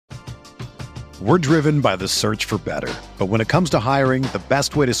We're driven by the search for better. But when it comes to hiring, the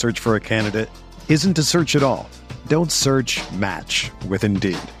best way to search for a candidate isn't to search at all. Don't search, match with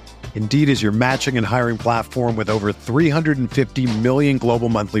Indeed. Indeed is your matching and hiring platform with over 350 million global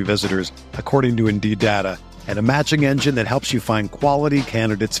monthly visitors, according to Indeed data, and a matching engine that helps you find quality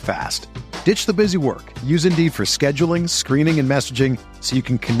candidates fast. Ditch the busy work. Use Indeed for scheduling, screening, and messaging so you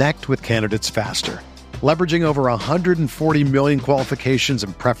can connect with candidates faster. Leveraging over 140 million qualifications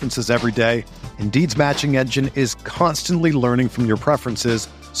and preferences every day, Indeed's matching engine is constantly learning from your preferences,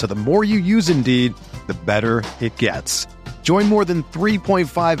 so the more you use Indeed, the better it gets. Join more than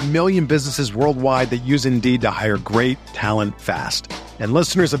 3.5 million businesses worldwide that use Indeed to hire great talent fast. And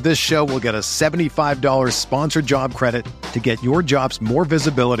listeners of this show will get a $75 sponsored job credit to get your jobs more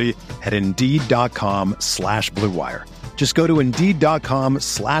visibility at Indeed.com/Blue Wire. Just go to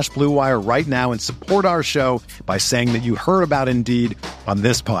Indeed.com/Blue Wire right now and support our show by saying that you heard about Indeed on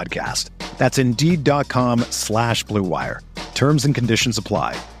this podcast. That's Indeed.com/Blue Wire. Terms and conditions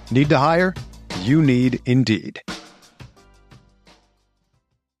apply. Need to hire? You need Indeed.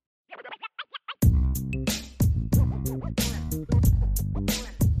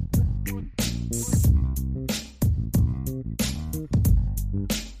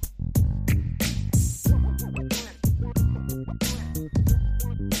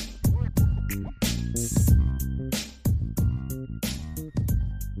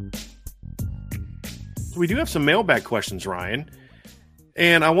 We do have some mailbag questions, Ryan,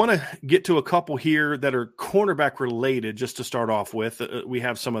 and I want to get to a couple here that are cornerback related just to start off with. We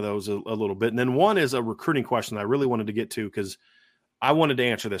have some of those a little bit, and then one is a recruiting question I really wanted to get to because I wanted to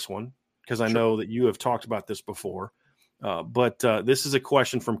answer this one because I know that you have talked about this before. But this is a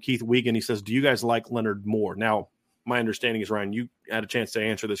question from Keith Wiegand. He says, do you guys like Leonard Moore? Now, my understanding is, Ryan, you had a chance to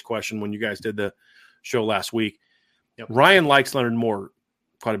answer this question when you guys did the show last week. Yep. Ryan likes Leonard Moore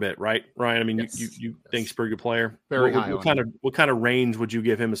quite a bit, right, Ryan? I mean, yes. you think he's a pretty good player. Very high. What kind of range would you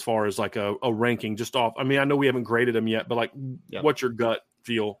give him as far as like a ranking just off? I mean, I know we haven't graded him yet, but like, what's your gut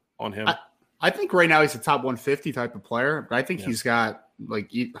feel on him? I think right now he's a top 150 type of player, but I think he's got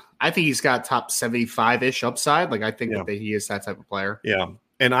top 75-ish upside. Like I think that he is that type of player. Yeah.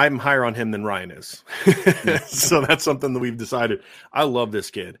 And I'm higher on him than Ryan is. So that's something that we've decided. I love this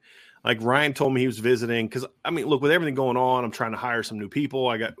kid. Like Ryan told me he was visiting because, I mean, look, with everything going on, I'm trying to hire some new people.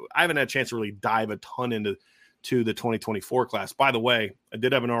 I haven't had a chance to really dive a ton into the 2024 class. By the way, I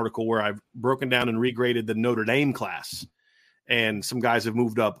did have an article where I've broken down and regraded the Notre Dame class. And some guys have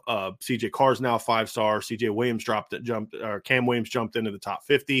moved up. CJ Carr's now a 5-star. CJ Williams Cam Williams jumped into the top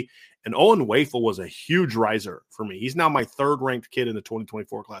 50. And Owen Wafel was a huge riser for me. He's now my third ranked kid in the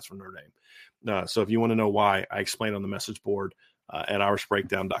 2024 class from Notre Dame. So if you want to know why, I explained on the message board at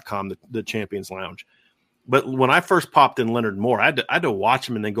irishbreakdown.com, the Champions Lounge. But when I first popped in Leonard Moore, I had to watch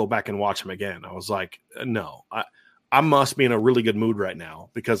him and then go back and watch him again. I was like, no, I must be in a really good mood right now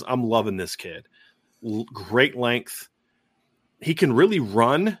because I'm loving this kid. Great length. He can really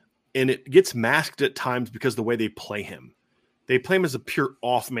run, and it gets masked at times because of the way they play him. They play him as a pure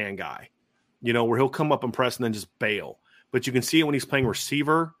off-man guy, where he'll come up and press and then just bail. But you can see it when he's playing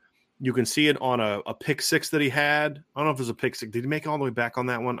receiver. You can see it on a pick six that he had. I don't know if it was a pick six. Did he make it all the way back on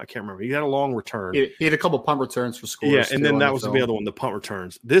that one? I can't remember. He had a long return. He had a couple punt returns for scores. Yeah, and then that was the other one, the punt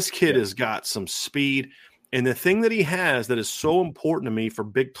returns. This kid has got some speed. And the thing that he has that is so important to me for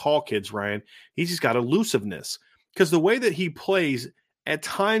big, tall kids, Ryan, he's just got elusiveness. Because the way that he plays, at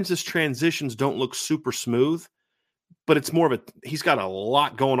times his transitions don't look super smooth, but it's more of he's got a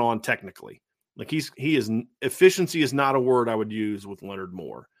lot going on technically. Like efficiency is not a word I would use with Leonard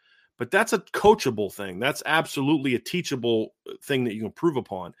Moore. But that's a coachable thing. That's absolutely a teachable thing that you can improve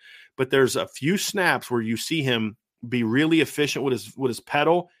upon. But there's a few snaps where you see him be really efficient with his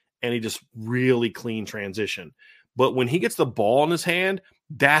pedal, and he just really clean transition. But when he gets the ball in his hand,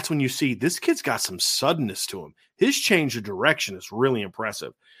 that's when you see this kid's got some suddenness to him. His change of direction is really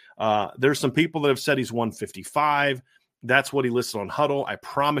impressive. There's some people that have said he's 155. That's what he listed on Huddle. I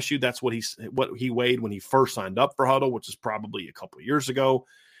promise you that's what he weighed when he first signed up for Huddle, which is probably a couple of years ago.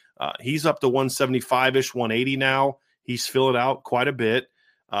 He's up to 175-ish, 180 now. He's filled out quite a bit.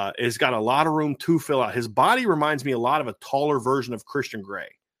 He's got a lot of room to fill out. His body reminds me a lot of a taller version of Christian Gray,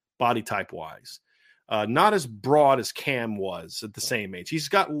 body type-wise. Not as broad as Cam was at the same age. He's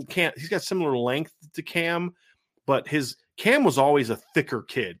got similar length to Cam, but Cam was always a thicker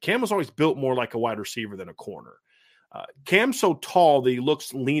kid. Cam was always built more like a wide receiver than a corner. Cam's so tall that he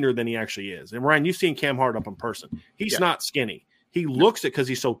looks leaner than he actually is. And Ryan, you've seen Cam Hart up in person. He's not skinny. He looks it because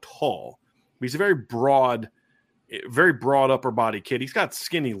he's so tall. He's a very broad upper body kid. He's got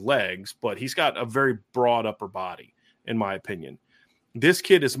skinny legs, but he's got a very broad upper body, in my opinion. This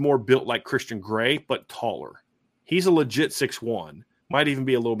kid is more built like Christian Gray, but taller. He's a legit 6'1", might even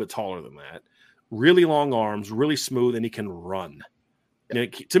be a little bit taller than that. Really long arms, really smooth, and he can run.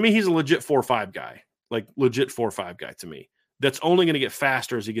 To me, he's a legit 4-5 guy, like legit 4-5 guy to me. That's only going to get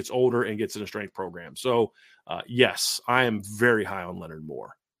faster as he gets older and gets in a strength program. So, yes, I am very high on Leonard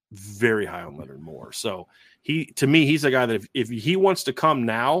Moore. Very high on Leonard Moore. So, to me, he's a guy that if he wants to come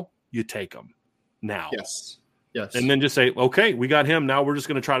now, you take him now. Yes. And then just say, okay, we got him. Now we're just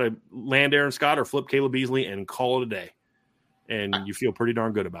going to try to land Aaron Scott or flip Caleb Beasley and call it a day. And you feel pretty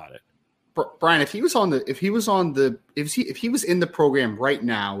darn good about it. Brian, if he was in the program right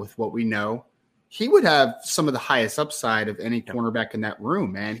now with what we know, he would have some of the highest upside of any cornerback in that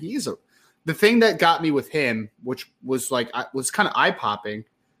room, man. The thing that got me with him, which was kind of eye popping,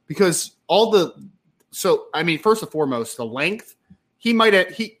 because first and foremost, the length.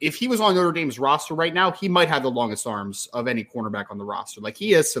 If he was on Notre Dame's roster right now, he might have the longest arms of any cornerback on the roster. Like,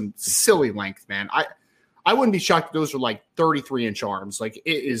 he has some silly length, man. I wouldn't be shocked if those are like 33-inch arms. Like,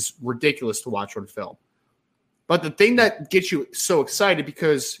 it is ridiculous to watch on film. But the thing that gets you so excited,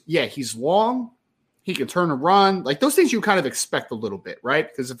 because he's long, he can turn and run. Like, those things you kind of expect a little bit, right?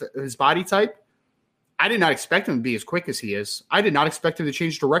 Because of his body type. I did not expect him to be as quick as he is. I did not expect him to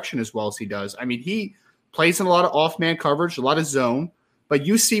change direction as well as he does. I mean, he plays in a lot of off-man coverage, a lot of zone, but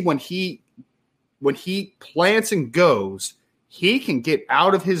you see when he plants and goes, he can get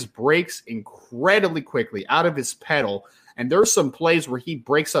out of his breaks incredibly quickly, out of his pedal. And there's some plays where he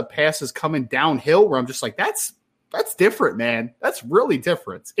breaks up passes coming downhill where I'm just like, that's different, man. That's really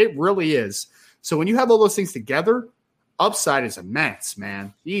different. It really is. So when you have all those things together, upside is immense,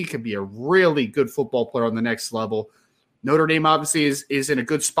 man. He could be a really good football player on the next level. Notre Dame obviously is in a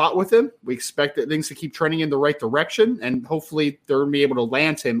good spot with him. We expect that things to keep trending in the right direction, and hopefully they're going to be able to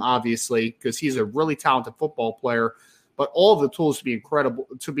land him, obviously, because he's a really talented football player. But all of the tools to be incredible,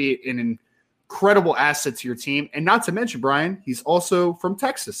 to be an incredible asset to your team. And not to mention, Brian, he's also from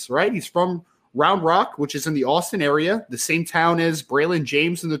Texas, right? He's from Round Rock, which is in the Austin area, the same town as Braylon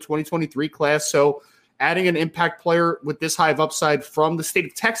James in the 2023 class. So adding an impact player with this high of upside from the state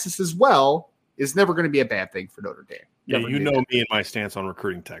of Texas as well is never going to be a bad thing for Notre Dame. Yeah, you know me and my stance on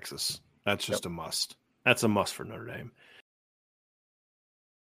recruiting Texas. That's just a must. That's a must for Notre Dame.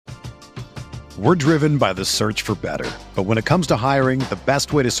 We're driven by the search for better. But when it comes to hiring, the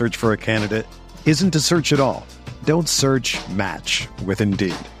best way to search for a candidate isn't to search at all. Don't search, match with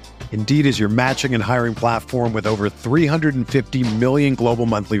Indeed. Indeed is your matching and hiring platform with over 350 million global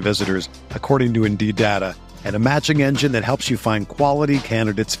monthly visitors, according to Indeed data, and a matching engine that helps you find quality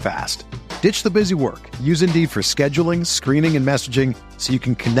candidates fast. Ditch the busy work. Use Indeed for scheduling, screening, and messaging so you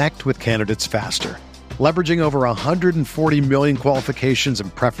can connect with candidates faster. Leveraging over 140 million qualifications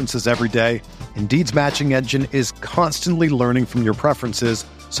and preferences every day, Indeed's matching engine is constantly learning from your preferences,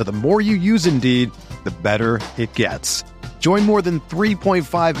 so the more you use Indeed, the better it gets. Join more than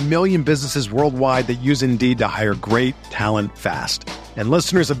 3.5 million businesses worldwide that use Indeed to hire great talent fast. And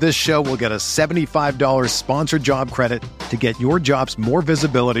listeners of this show will get a $75 sponsored job credit to get your jobs more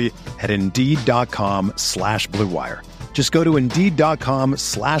visibility at Indeed.com/Blue Wire. Just go to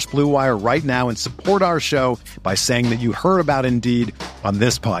Indeed.com/Blue Wire right now and support our show by saying that you heard about Indeed on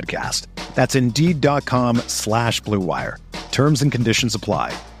this podcast. That's Indeed.com/Blue Wire. Terms and conditions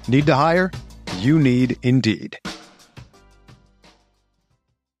apply. Need to hire? You need Indeed.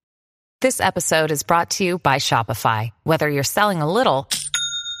 This episode is brought to you by Shopify. Whether you're selling a little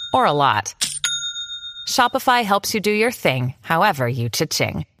or a lot, Shopify helps you do your thing, however you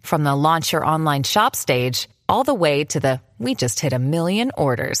cha-ching. From the launch your online shop stage, all the way to the we just hit 1 million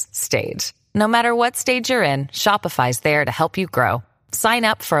orders stage. No matter what stage you're in, Shopify's there to help you grow. Sign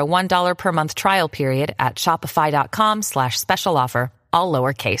up for a $1 per month trial period at shopify.com/special offer, all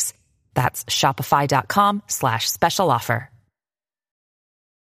lowercase. That's shopify.com/special offer.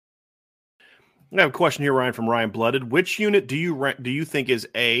 I have a question here, Ryan, from Ryan Blooded. Which unit do you think is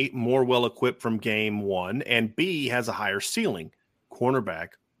A, more well-equipped from game one, and B, has a higher ceiling, cornerback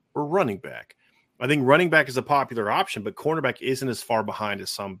or running back? I think running back is a popular option, but cornerback isn't as far behind as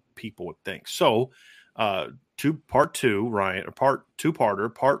some people would think. So, part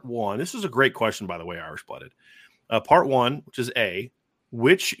one. This is a great question, by the way, Irish Blooded. Part one, which is A,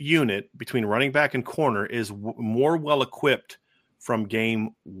 which unit between running back and corner is more well-equipped from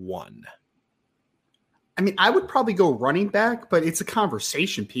game one? I mean, I would probably go running back, but it's a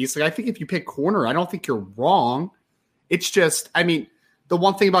conversation piece. Like, I think if you pick corner, I don't think you're wrong. It's just, I mean, the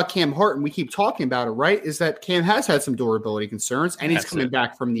one thing about Cam Harton, we keep talking about it, right, is that Cam has had some durability concerns, and he's coming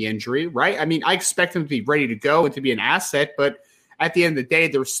back from the injury, right? I mean, I expect him to be ready to go and to be an asset, but at the end of the day,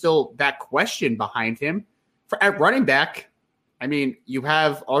 there's still that question behind him. At running back, I mean, you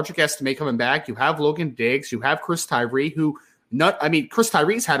have Audric Estime coming back. You have Logan Diggs. You have Chris Tyree, Chris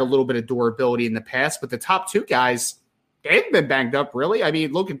Tyree's had a little bit of durability in the past, but the top two guys, they've been banged up, really. I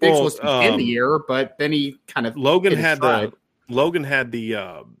mean, Logan Diggs was in the year, but then he kind of Logan had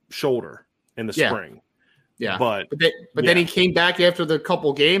the shoulder in the spring. Yeah, but then he came back after the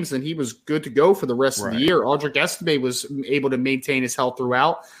couple games, and he was good to go for the rest of the year. Audric Estime was able to maintain his health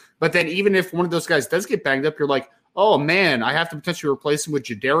throughout. But then even if one of those guys does get banged up, you're like, oh, man, I have to potentially replace him with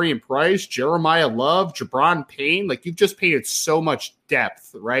Jadarian Price, Jeremiah Love, Jabron Payne. Like, you've just painted so much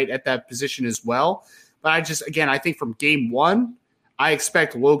depth, right, at that position as well. But I think from game one, I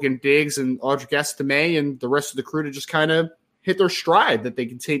expect Logan Diggs and Audric Estime and the rest of the crew to just kind of hit their stride that they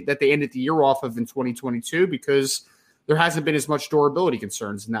can take, that they ended the year off of in 2022, because there hasn't been as much durability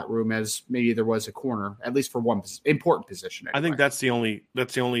concerns in that room as maybe there was a corner, at least for one important position. Anyway. I think that's the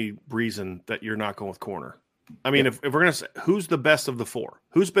only reason that you're not going with corner. I mean, if we're going to say who's the best of the four,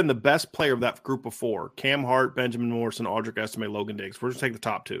 who's been the best player of that group of four, Cam Hart, Benjamin Morrison, Audric Estime, Logan Diggs, we're just take the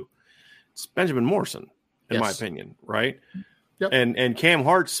top two. It's Benjamin Morrison, in my opinion, right? Yep. And Cam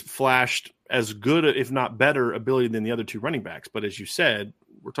Hart's flashed as good, if not better, ability than the other two running backs. But as you said,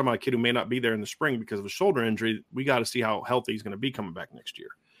 we're talking about a kid who may not be there in the spring because of a shoulder injury. We got to see how healthy he's going to be coming back next year.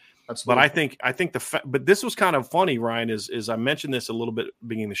 Absolutely. But I think but this was kind of funny, Ryan, is I mentioned this a little bit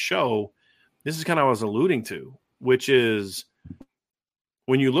beginning of the show. This is kind of what I was alluding to, which is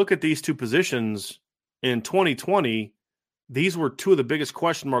when you look at these two positions in 2020, these were two of the biggest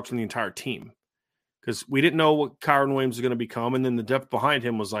question marks on the entire team, because we didn't know what Kyron Williams was going to become. And then the depth behind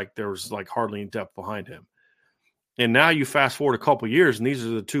him was like, there was like hardly any depth behind him. And now you fast forward a couple of years, and these are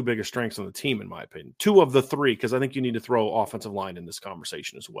the two biggest strengths on the team, in my opinion. Two of the three, because I think you need to throw offensive line in this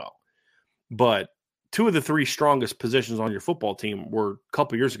conversation as well. But two of the three strongest positions on your football team were a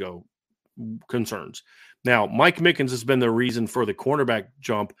couple of years ago concerns. Now, Mike Mickens has been the reason for the cornerback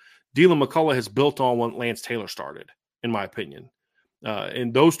jump. Dylan McCullough has built on what Lance Taylor started, in my opinion.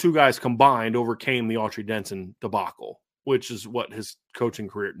 And those two guys combined overcame the Autry Denson debacle, which is what his coaching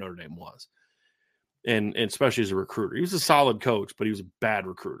career at Notre Dame was. And especially as a recruiter. He was a solid coach, but he was a bad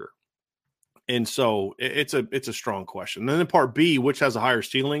recruiter. And so it's a strong question. And then in part B, which has a higher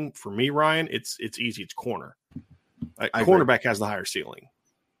ceiling for me, Ryan, it's easy. It's corner. Cornerback has the higher ceiling.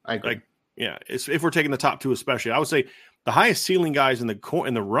 I agree. If we're taking the top two, especially, I would say the highest ceiling guys in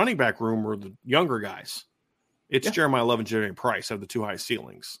the running back room were the younger guys. It's Jeremiah Love and Jadarian Price have the two highest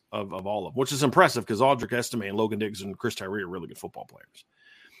ceilings of all of them, which is impressive because Audric Estime and Logan Diggs and Chris Tyree are really good football players.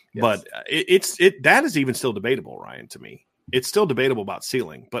 Yes. But that is even still debatable, Ryan, to me. It's still debatable about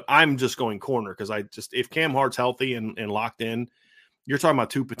ceiling, but I'm just going corner because if Cam Hart's healthy and locked in, you're talking about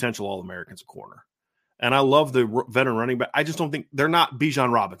two potential All-Americans at corner. And I love the veteran running back. I just don't think they're not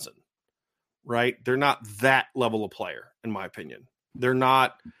Bijan Robinson, right? They're not that level of player, in my opinion. They're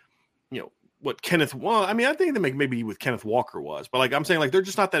not, what Kenneth. Well, I mean, I think they maybe with Kenneth Walker was, but I'm saying they're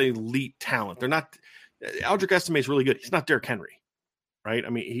just not that elite talent. They're not. Audric Estime is really good. He's not Derrick Henry, right?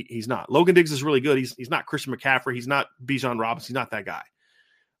 I mean, he's not. Logan Diggs is really good. He's not Christian McCaffrey. He's not Bijan Robinson. He's not that guy.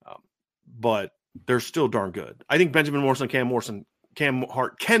 But they're still darn good. I think Benjamin Morrison, Cam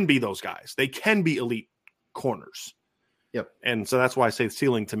Hart can be those guys. They can be elite corners. Yep. And so that's why I say the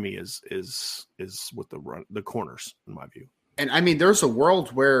ceiling to me is with the corners, in my view. And I mean, there's a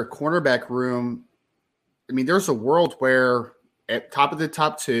world where cornerback room, there's a world where at top of the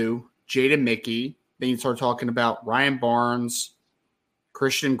top two, Jaden Mickey, then you start talking about Ryan Barnes,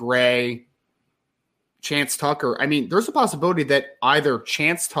 Christian Gray, Chance Tucker. There's a possibility that either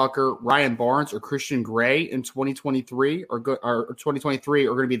Chance Tucker, Ryan Barnes, or Christian Gray in 2023 or 2023 are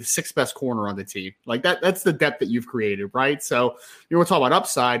going to be the sixth best corner on the team. That's the depth that you've created, right? So you want to talk about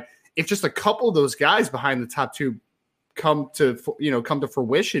upside. If just a couple of those guys behind the top two come to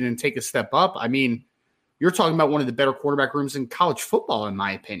fruition and take a step up, you're talking about one of the better quarterback rooms in college football, in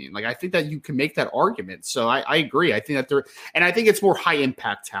my opinion. I think that you can make that argument. So I agree. I think that I think it's more high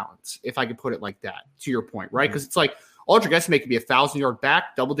impact talent, if I could put it like that, to your point, right? Because it's like Audric Estime could be 1,000-yard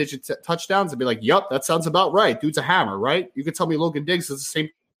back, double-digit touchdowns, and be like, "Yup, that sounds about right. Dude's a hammer, right?" You could tell me Logan Diggs is the same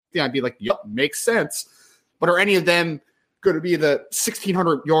thing. I'd be like, "Yup, makes sense." But are any of them going to be the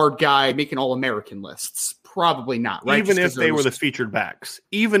 1,600-yard guy making All-American lists? Probably not, right? Even if they were the featured backs.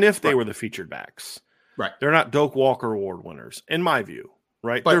 Right. They're not Doak Walker Award winners, in my view,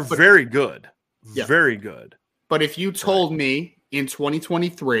 right? But they're very good. Yeah. Very good. But if you told me in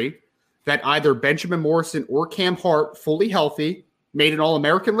 2023 that either Benjamin Morrison or Cam Hart, fully healthy, made an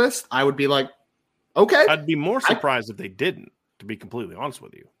All-American list, I would be like, okay. I'd be more surprised if they didn't, to be completely honest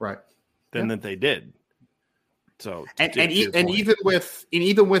with you. Right. Than that they did. So even with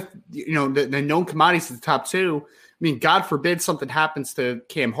the known commodities at the top two, I mean, God forbid something happens to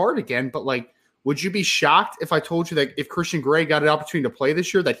Cam Hart again, but like, would you be shocked if I told you that if Christian Gray got an opportunity to play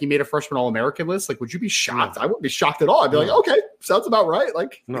this year, that he made a freshman All-American list? Like, would you be shocked? No. I wouldn't be shocked at all. I'd be like, okay, sounds about right.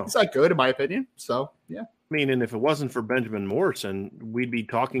 Like, it's not good in my opinion. So, yeah. I mean, and if it wasn't for Benjamin Morrison, we'd be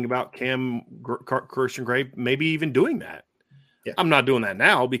talking about Christian Gray maybe even doing that. Yeah. I'm not doing that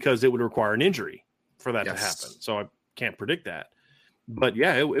now because it would require an injury for that to happen. So I can't predict that. But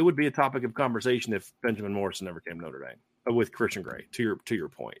yeah, it would be a topic of conversation if Benjamin Morrison never came to Notre Dame with Christian Gray, to your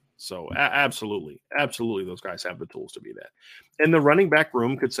point. So absolutely, those guys have the tools to be that. And the running back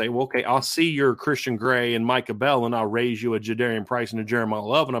room could say, well, okay, I'll see your Christian Gray and Micah Bell, and I'll raise you a Jadarian Price and a Jeremiah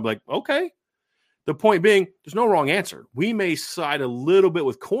Love. And I'll be like, okay. The point being, there's no wrong answer. We may side a little bit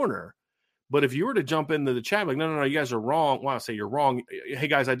with corner, but if you were to jump into the chat, like, no, you guys are wrong. Well, I say you're wrong. Hey,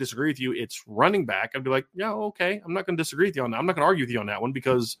 guys, I disagree with you. It's running back. I'd be like, yeah, okay. I'm not going to disagree with you on that. I'm not going to argue with you on that one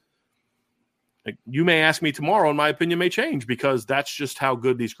because you may ask me tomorrow and my opinion may change because that's just how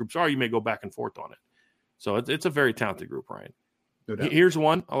good these groups are. You may go back and forth on it. So it's a very talented group, Ryan. No doubt. Here's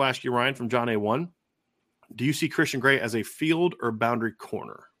one. I'll ask you, Ryan, from John A1. Do you see Christian Gray as a field or boundary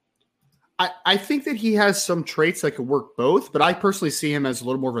corner? I think that he has some traits that could work both, but I personally see him as a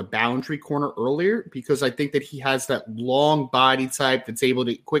little more of a boundary corner earlier because I think that he has that long body type that's able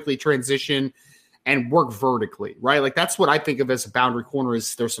to quickly transition and work vertically, right? Like that's what I think of as a boundary corner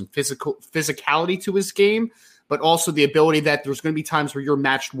is there's some physicality to his game, but also the ability that there's going to be times where you're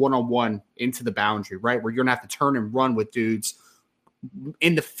matched one-on-one into the boundary, right? Where you're going to have to turn and run with dudes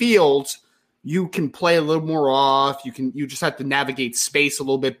in the field. You can play a little more off. You just have to navigate space a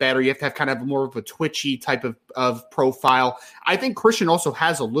little bit better. You have to have kind of more of a twitchy type of profile. I think Christian also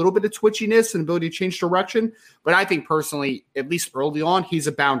has a little bit of twitchiness and ability to change direction, but I think personally, at least early on, he's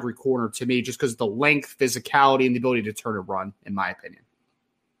a boundary corner to me just because of the length, physicality, and the ability to turn and run, in my opinion.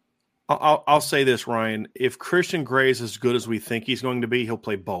 I'll say this, Ryan. If Christian Gray is as good as we think he's going to be, he'll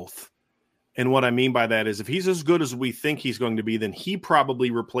play both. And what I mean by that is if he's as good as we think he's going to be, then he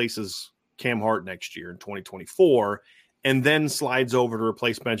probably replaces Cam Hart next year in 2024, and then slides over to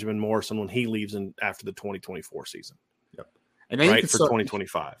replace Benjamin Morrison when he leaves after the 2024 season. Yep. And then right, for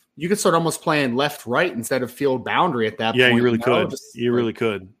 2025. You could start almost playing left-right instead of field boundary at that point. Yeah, you really could. Really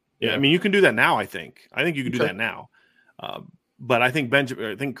could. Yeah, I mean, you can do that now, I think. You can do that now. But I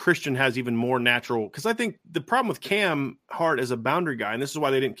think Christian has even more natural – because I think the problem with Cam Hart as a boundary guy, and this is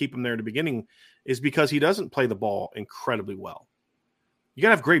why they didn't keep him there at the beginning, is because he doesn't play the ball incredibly well. You got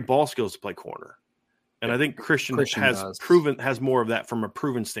to have great ball skills to play corner. And I think Christian has more of that from a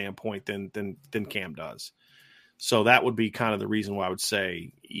proven standpoint than Cam does. So that would be kind of the reason why I would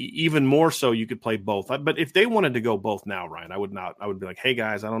say even more so you could play both. But if they wanted to go both now, Ryan, I would not. I would be like, hey,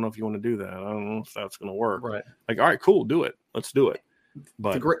 guys, I don't know if you want to do that. I don't know if that's going to work. Right. Like, all right, cool, do it. Let's do it.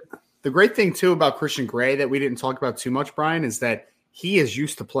 But the great thing, too, about Christian Gray that we didn't talk about too much, Brian, is that he is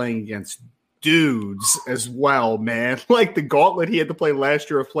used to playing against dudes as well, man. Like the gauntlet he had to play last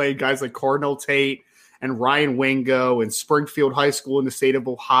year of playing guys like Cornell Tate and Ryan Wingo and Springfield High School in the state of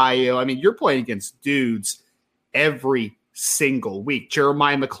Ohio. I mean, you're playing against dudes every single week.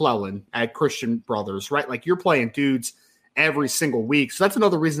 Jeremiah McClellan at Christian Brothers, right? Like you're playing dudes every single week. So that's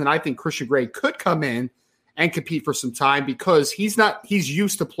another reason that I think Christian Gray could come in and compete for some time because he's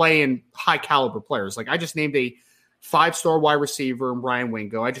used to playing high caliber players. Like I just named a 5-star wide receiver in Ryan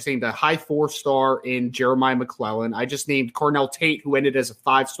Wingo. I just named a high 4-star in Jeremiah McClellan. I just named Cornell Tate, who ended as a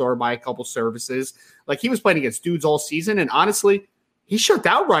 5-star by a couple services. Like he was playing against dudes all season. And honestly, he shut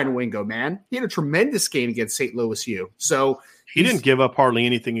down Ryan Wingo, man. He had a tremendous game against St. Louis U. So he didn't give up hardly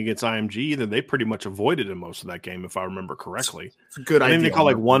anything against IMG either. They pretty much avoided him most of that game, if I remember correctly. It's a good idea. I think they called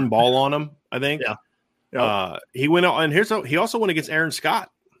like one ball on him, I think. Yeah. Yep. He went out, and he also went against Aaron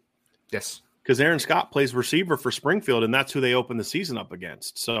Scott. Yes. Because Aaron Scott plays receiver for Springfield, and that's who they opened the season up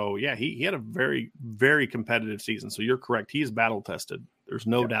against. So, yeah, he had a very, very competitive season. So you're correct. He is battle-tested. There's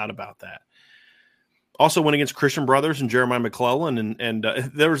no doubt about that. Also went against Christian Brothers and Jeremiah McClellan. And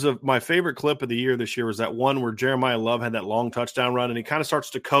there was my favorite clip of the year this year was that one where Jeremiah Love had that long touchdown run, and he kind of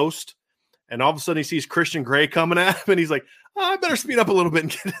starts to coast. And all of a sudden he sees Christian Gray coming at him, and he's like, I better speed up a little bit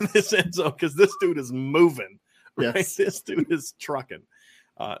and get in this end zone because this dude is moving. Right? Yes. This dude is trucking.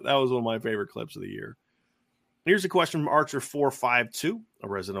 That was one of my favorite clips of the year. Here's a question from Archer452, a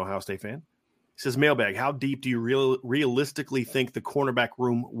resident Ohio State fan. He says, mailbag, how deep do you realistically think the cornerback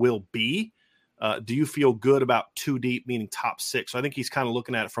room will be? Do you feel good about too deep, meaning top 6? So I think he's kind of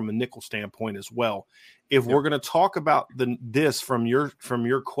looking at it from a nickel standpoint as well. If we're going to talk about this from your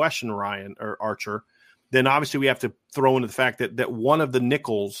question, Ryan or Archer, then obviously we have to throw into the fact that one of the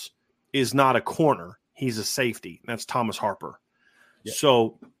nickels is not a corner. he's a safety. That's Thomas Harper. Yeah.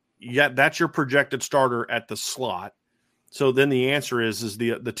 So, yeah, that's your projected starter at the slot. So then the answer is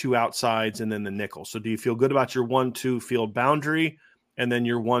the two outsides and then the nickel. So do you feel good about your 1-2 field boundary and then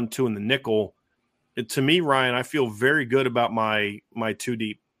your 1-2 in the nickel? To me, Ryan, I feel very good about my two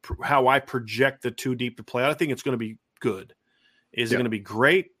deep, how I project the two deep to play out. I think it's going to be good. Is it going to be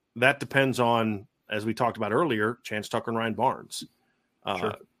great? That depends on, as we talked about earlier, Chance Tucker and Ryan Barnes.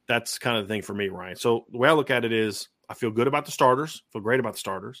 Sure. That's kind of the thing for me, Ryan. So the way I look at it is I feel good about the starters, feel great about the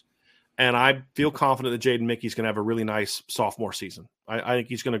starters, and I feel confident that Jaden Mickey's going to have a really nice sophomore season. I think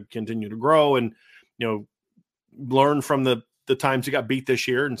he's going to continue to grow and, learn from the times he got beat this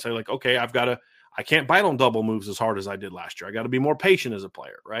year and say, like, okay, I can't bite on double moves as hard as I did last year. I got to be more patient as a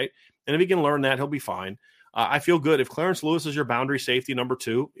player, right? And if he can learn that, he'll be fine. I feel good. If Clarence Lewis is your boundary safety number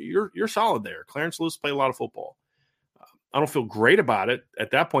 2, you're solid there. Clarence Lewis played a lot of football. I don't feel great about it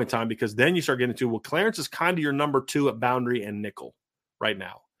at that point in time because then you start getting to, well, Clarence is kind of your number 2 at boundary and nickel right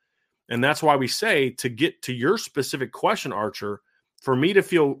now. And that's why we say, to get to your specific question, Archer, for me to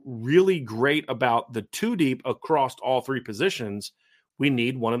feel really great about the 2 deep across all 3 positions, we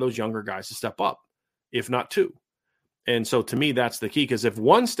need one of those younger guys to step up, if not 2. And so to me, that's the key, because if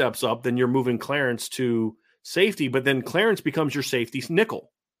one steps up, then you're moving Clarence to safety, but then Clarence becomes your safety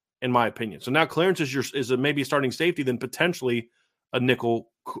nickel, in my opinion. So now Clarence is maybe starting safety, then potentially a nickel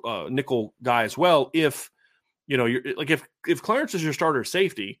guy as well. If you're like, if Clarence is your starter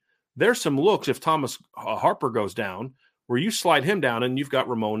safety, there's some looks if Thomas Harper goes down where you slide him down and you've got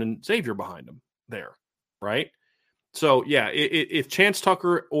Ramon and Xavier behind him there, right? So, yeah, if Chance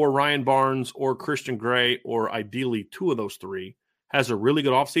Tucker or Ryan Barnes or Christian Gray, or ideally 2 of those 3, has a really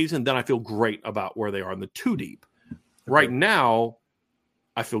good offseason, then I feel great about where they are in the 2 deep. Okay. Right now,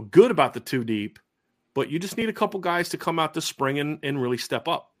 I feel good about the 2 deep, but you just need a couple guys to come out this spring and really step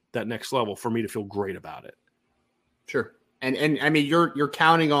up that next level for me to feel great about it. Sure. And I mean, you're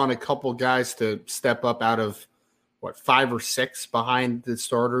counting on a couple guys to step up out of, 5 or 6 behind the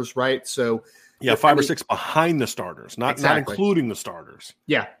starters, right? So – yeah, 5 or 6 behind the starters, not including the starters.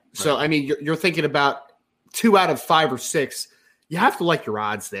 Yeah. Right. So, I mean, you're thinking about 2 out of 5 or 6. You have to like your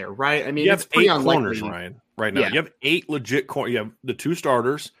odds there, right? I mean, you have it's pretty 8 unlikely. corners, Ryan, right now. Yeah. You have 8 legit corners. You have the 2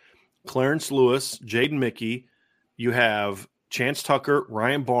 starters, Clarence Lewis, Jaden Mickey. You have Chance Tucker,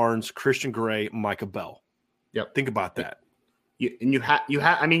 Ryan Barnes, Christian Gray, Micah Bell. Yep. Think about that.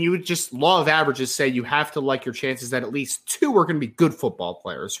 I mean, you would just, law of averages say you have to like your chances that at least 2 are going to be good football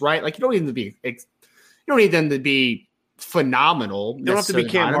players, right? Like, you don't need them to be phenomenal. They don't have to be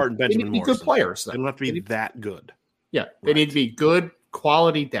Cam Hart and Benjamin Morrison. They need to be good players. They don't have to be that good. Yeah, they need to be good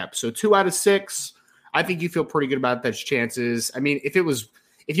quality depth. So 2 out of 6, I think you feel pretty good about those chances. I mean, if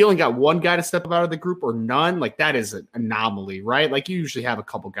you only got 1 guy to step up out of the group or none, like, that is an anomaly, right? Like, you usually have a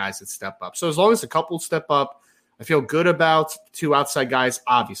couple guys that step up. So as long as a couple step up, I feel good about 2 outside guys.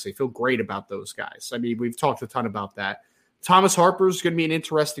 Obviously, I feel great about those guys. I mean, we've talked a ton about that. Thomas Harper is going to be an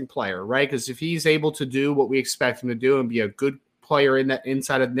interesting player, right? Because if he's able to do what we expect him to do and be a good player in that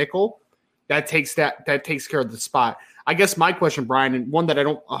inside of nickel, that takes care of the spot. I guess my question, Brian, and one that I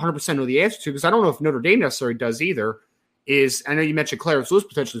don't 100% know the answer to, because I don't know if Notre Dame necessarily does either, is, I know you mentioned Clarence Lewis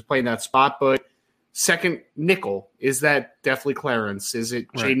potentially playing that spot, but second nickel, is that definitely Clarence? Is it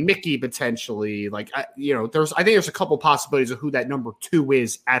Jay Mickey potentially? Like, I think there's a couple possibilities of who that number 2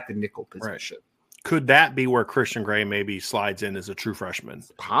 is at the nickel position. Right. Could that be where Christian Gray maybe slides in as a true freshman?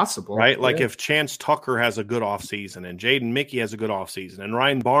 It's possible, right? Like, if Chance Tucker has a good offseason and Jaden Mickey has a good offseason and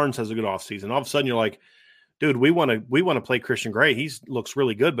Ryan Barnes has a good offseason, all of a sudden you're like, dude, we want to play Christian Gray. He looks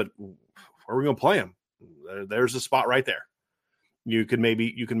really good, but where are we going to play him? There's a spot right there. You could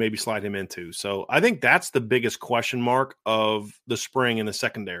maybe slide him into. So I think that's the biggest question mark of the spring in the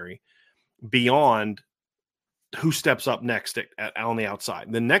secondary, beyond who steps up next on the outside.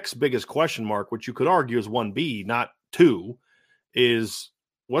 The next biggest question mark, which you could argue is 1B, not 2, is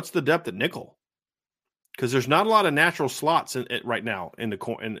what's the depth at nickel? Because there's not a lot of natural slots right now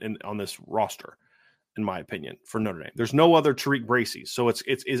on this roster, in my opinion, for Notre Dame. There's no other Tariq Bracy. So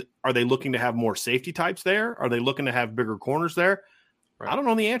are they looking to have more safety types there? Are they looking to have bigger corners there? Right. I don't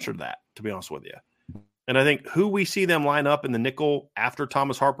know the answer to that, to be honest with you. And I think who we see them line up in the nickel after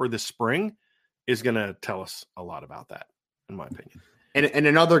Thomas Harper this spring is going to tell us a lot about that, in my opinion. And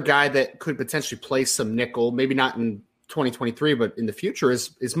another guy that could potentially play some nickel, maybe not in 2023, but in the future,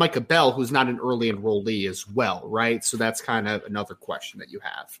 is Micah Bell, who's not an early enrollee as well, right? So that's kind of another question that you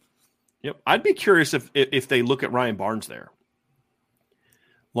have. Yep. I'd be curious if they look at Ryan Barnes there.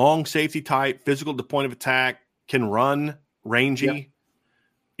 Long safety type, physical to point of attack, can run, rangy. Yep.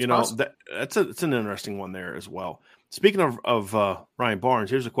 It's an interesting one there as well. Speaking of Ryan Barnes,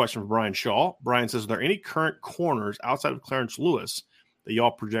 here's a question from Brian Shaw. Brian says, are there any current corners outside of Clarence Lewis that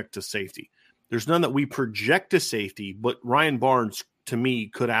y'all project to safety? There's none that we project to safety, but Ryan Barnes, to me,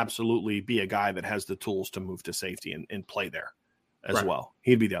 could absolutely be a guy that has the tools to move to safety and play there as well.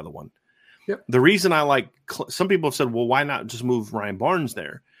 He'd be the other one. Yep. The reason I like – some people have said, well, why not just move Ryan Barnes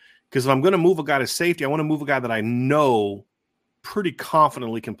there? Because if I'm going to move a guy to safety, I want to move a guy that I know pretty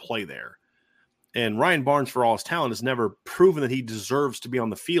confidently can play there. And Ryan Barnes, for all his talent, has never proven that he deserves to be on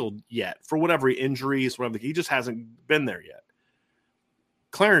the field yet. For whatever injuries, whatever, he just hasn't been there yet.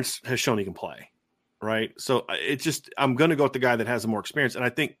 Clarence has shown he can play, right? So I'm going to go with the guy that has the more experience. And I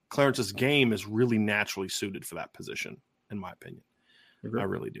think Clarence's game is really naturally suited for that position, in my opinion. I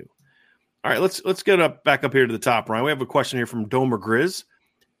really do. All right, let's get back up here to the top, Ryan. We have a question here from Domer Grizz.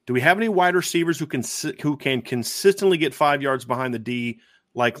 Do we have any wide receivers who can consistently get 5 yards behind the D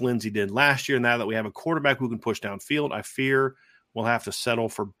like Lindsey did last year? Now that we have a quarterback who can push downfield, I fear we'll have to settle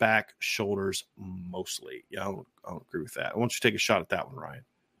for back shoulders mostly. Yeah, I don't agree with that. I want you to take a shot at that one, Ryan.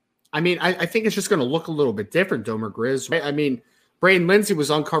 I mean, I think it's just going to look a little bit different, Domer Grizz. Right? I mean, Braden Lindsey was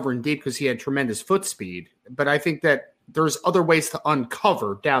uncovering deep because he had tremendous foot speed, but I think that there's other ways to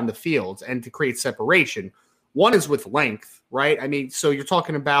uncover down the field and to create separation. One is with length, right? I mean, so you're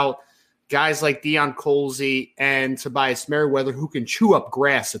talking about guys like Deion Colzie and Tobias Merriweather who can chew up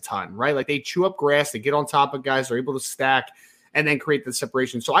grass a ton, right? Like they chew up grass, they get on top of guys, they're able to stack and then create the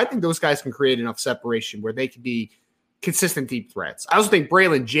separation. So I think those guys can create enough separation where they can be consistent deep threats. I also think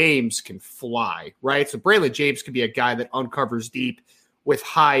Braylon James can fly, right? So Braylon James could be a guy that uncovers deep with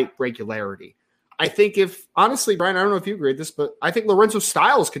high regularity. I think honestly, Brian, I don't know if you agree with this, but I think Lorenzo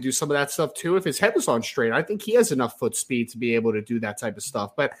Styles could do some of that stuff too if his head was on straight. I think he has enough foot speed to be able to do that type of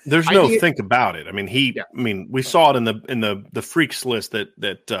stuff. But there's think about it. I mean, we saw it in the freaks list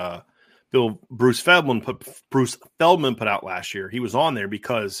that Bruce Feldman put out last year. He was on there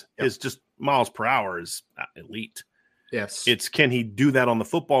because his just miles per hour is elite. Yes, it's can he do that on the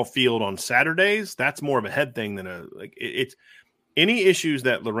football field on Saturdays? That's more of a head thing than it's any issues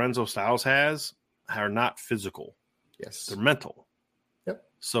that Lorenzo Styles has are not physical. Yes, they're mental. Yep.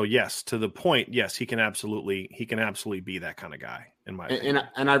 So yes, to the point, yes, he can absolutely be that kind of guy in my opinion.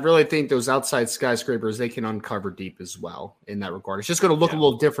 And I really think those outside skyscrapers, they can uncover deep as well in that regard. It's just going to look a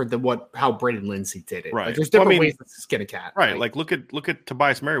little different than how Braden Lindsey did it. Right. Like, there's different ways to skin a cat. Right. Like look at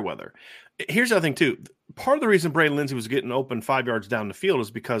Tobias Merriweather. Here's the other thing too. Part of the reason Braden Lindsey was getting open 5 yards down the field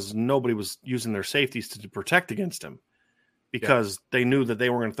is because nobody was using their safeties to protect against him because they knew that they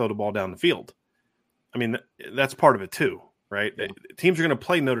were going to throw the ball down the field. I mean, that's part of it too, right? Yeah. Teams are going to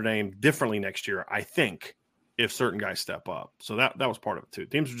play Notre Dame differently next year, I think, if certain guys step up. So that was part of it too.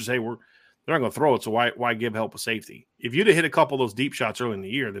 Teams would just say, they're not going to throw it, so why give help with safety? If you'd have hit a couple of those deep shots early in the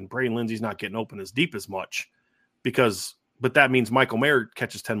year, then Braden Lindsey's not getting open as deep as much but that means Michael Mayer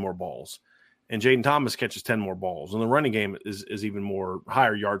catches 10 more balls and Jaden Thomas catches 10 more balls. And the running game is even more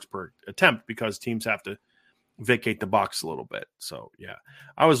higher yards per attempt because teams have to vacate the box a little bit. So yeah,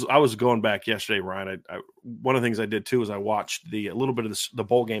 I was going back yesterday, Ryan. I one of the things I did too is I watched a little bit of the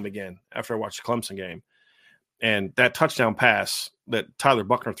bowl game again after I watched the Clemson game, and that touchdown pass that Tyler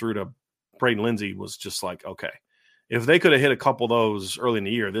Buckner threw to Braden Lindsey was just like, okay, if they could have hit a couple of those early in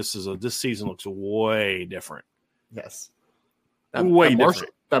the year, this season looks way different. Yes, that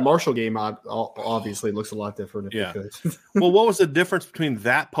Marshall game obviously looks a lot different. Yeah. Well, what was the difference between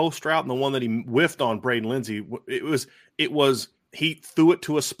that post route and the one that he whiffed on Braden Lindsey? It was he threw it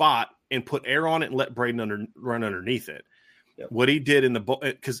to a spot and put air on it and let Braden run underneath it. Yep. What he did in the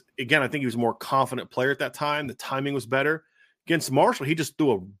because again, I think he was a more confident player at that time. The timing was better. Against Marshall, he just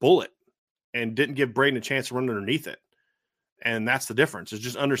threw a bullet and didn't give Braden a chance to run underneath it. And that's the difference. It's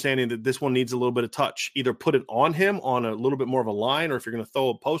just understanding that this one needs a little bit of touch. Either put it on him on a little bit more of a line, or if you're going to throw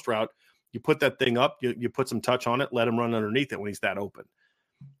a post route, you put that thing up, you put some touch on it, let him run underneath it when he's that open.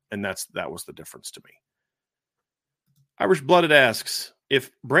 And that was the difference to me. Irish Blooded asks, if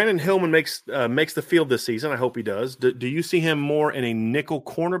Brandon Hillman makes the field this season, I hope he does, do you see him more in a nickel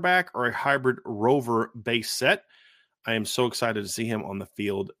cornerback or a hybrid rover base set? I am so excited to see him on the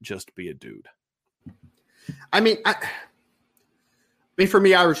field just be a dude. I mean, for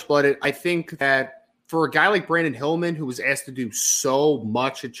me, Irish Blooded, I think that for a guy like Brandon Hillman, who was asked to do so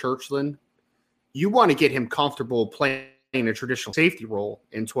much at Churchland, you want to get him comfortable playing a traditional safety role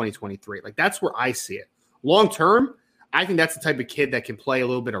in 2023. Like, that's where I see it. Long term, I think that's the type of kid that can play a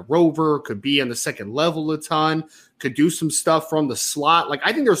little bit of rover, could be on the second level a ton, could do some stuff from the slot. Like,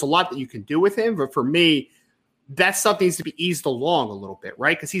 I think there's a lot that you can do with him. But for me, that stuff needs to be eased along a little bit,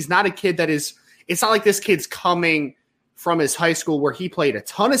 right? Because he's not a kid it's not like this kid's coming from his high school where he played a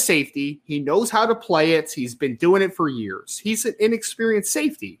ton of safety. He knows how to play it. He's been doing it for years. He's an inexperienced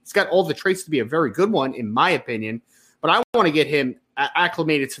safety. He's got all the traits to be a very good one, in my opinion, but I want to get him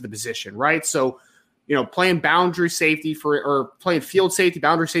acclimated to the position, right? So, playing boundary safety or playing field safety,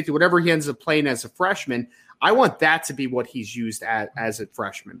 boundary safety, whatever he ends up playing as a freshman, I want that to be what he's used as a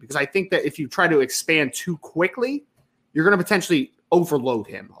freshman, because I think that if you try to expand too quickly, you're going to potentially overload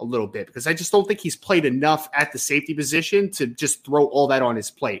him a little bit, because I just don't think he's played enough at the safety position to just throw all that on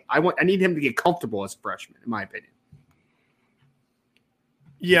his plate. I need him to get comfortable as a freshman, in my opinion.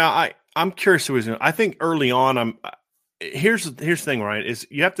 Yeah, I'm curious who he's going to. I think early on, here's the thing, right? Is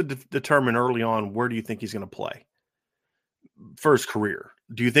you have to determine early on where do you think he's going to play for his career.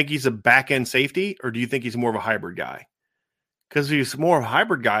 Do you think he's a back end safety, or do you think he's more of a hybrid guy? Because if he's more of a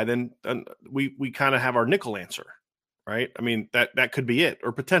hybrid guy, then we kind of have our nickel answer. Right. I mean, that could be it,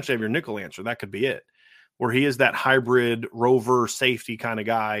 or potentially have your nickel answer. That could be it, where he is that hybrid rover safety kind of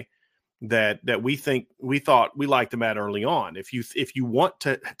guy that we thought we liked him at early on. If you want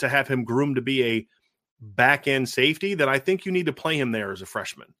to have him groomed to be a back end safety, then I think you need to play him there as a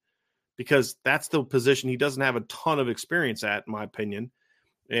freshman, because that's the position he doesn't have a ton of experience at, in my opinion.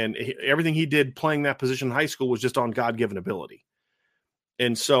 And everything he did playing that position in high school was just on God-given ability.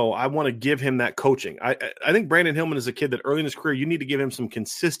 And so I want to give him that coaching. I think Brandon Hillman is a kid that early in his career, you need to give him some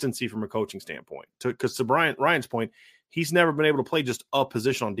consistency from a coaching standpoint. Because to Ryan's point, he's never been able to play just a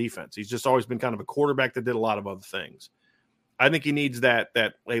position on defense. He's just always been kind of a quarterback that did a lot of other things. I think he needs that,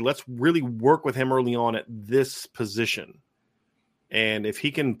 hey, let's really work with him early on at this position. And if he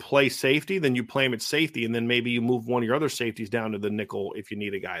can play safety, then you play him at safety, and then maybe you move one of your other safeties down to the nickel if you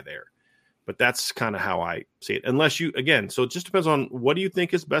need a guy there. But that's kind of how I see it. Unless you, again, so it just depends on what do you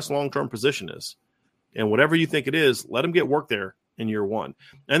think his best long-term position is. And whatever you think it is, let him get work there in year one.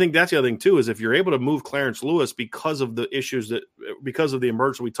 And I think that's the other thing, too, is if you're able to move Clarence Lewis because of the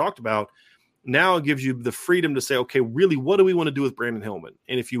emergence we talked about, now it gives you the freedom to say, okay, really, what do we want to do with Brandon Hillman?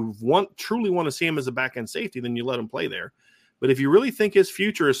 And if you truly want to see him as a back-end safety, then you let him play there. But if you really think his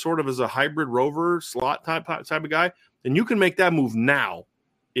future is sort of as a hybrid rover slot type of guy, then you can make that move now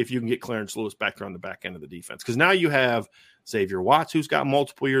if you can get Clarence Lewis back there on the back end of the defense. Because now you have Xavier Watts, who's got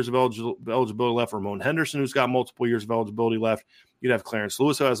multiple years of eligibility left, Ramon Henderson, who's got multiple years of eligibility left. You'd have Clarence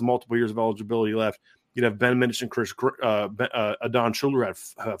Lewis, who has multiple years of eligibility left. You'd have Ben Minich and Adon Schuler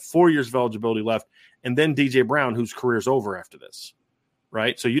have 4 years of eligibility left. And then DJ Brown, whose career's over after this,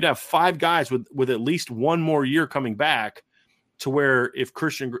 right? So you'd have 5 guys with at least one more year coming back, to where if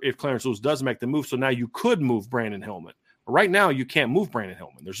Clarence Lewis does make the move, so now you could move Brandon Hillman. Right now, you can't move Brandon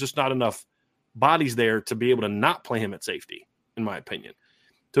Hillman. There's just not enough bodies there to be able to not play him at safety, in my opinion.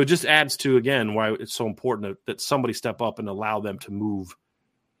 So it just adds to, again, why it's so important that somebody step up and allow them to move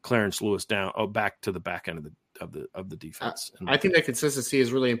Clarence Lewis down back to the back end of the defense. I think that consistency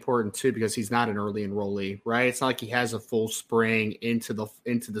is really important too, because he's not an early enrollee, right? It's not like he has a full spring into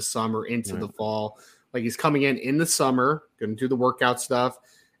the summer, into the fall. Like, he's coming in the summer, going to do the workout stuff,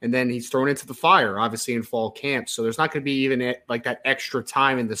 and then he's thrown into the fire, obviously, in fall camp. So there's not going to be even like that extra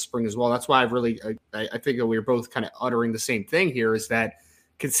time in the spring as well. That's why I think that we're both kind of uttering the same thing here, is that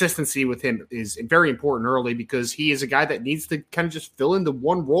consistency with him is very important early, because he is a guy that needs to kind of just fill in the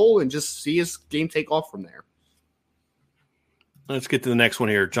one role and just see his game take off from there. Let's get to the next one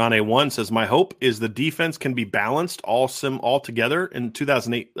here. John A1 says, my hope is the defense can be balanced all together in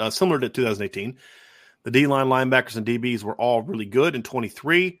 2008, similar to 2018. The D-line linebackers and DBs were all really good in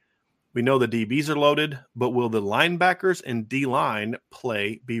 23. We know the DBs are loaded, but will the linebackers and D-line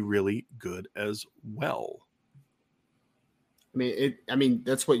play be really good as well? I mean,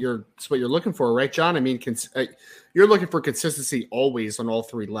 that's what you're looking for, right, John? I mean, you're looking for consistency always on all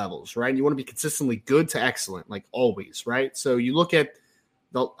 3 levels, right? You want to be consistently good to excellent, like always, right? So you look at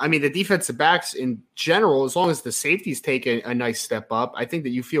the defensive backs in general, as long as the safeties take a nice step up, I think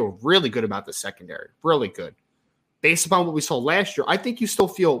that you feel really good about the secondary, really good. Based upon what we saw last year, I think you still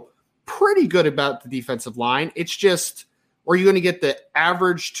feel pretty good about the defensive line. It's just, are you going to get the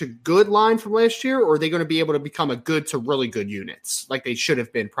average to good line from last year, or are they going to be able to become a good to really good units like they should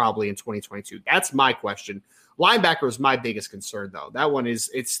have been probably in 2022? That's my question. Linebacker is my biggest concern, though. That one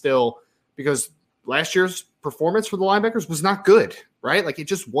it's still, because last year's performance for the linebackers was not good, right? Like, it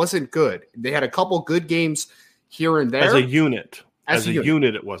just wasn't good. They had a couple good games here and there. As a unit. As a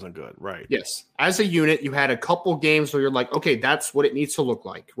unit, it wasn't good, right? Yes. As a unit, you had a couple games where you're like, okay, that's what it needs to look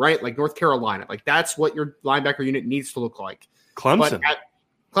like, right? Like North Carolina. Like, that's what your linebacker unit needs to look like. Clemson.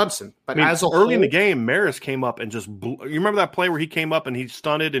 But as a whole, early in the game, Maris came up and just blew. You remember that play where he came up and he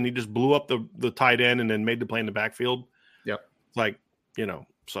stunted and he just blew up the tight end and then made the play in the backfield? Yep. Like,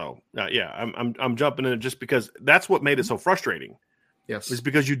 So I'm jumping in it just because that's what made it so frustrating. Yes, is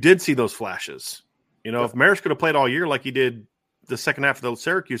because you did see those flashes. If Marist could have played all year like he did the second half of the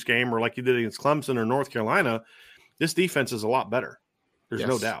Syracuse game, or like he did against Clemson or North Carolina, this defense is a lot better. There's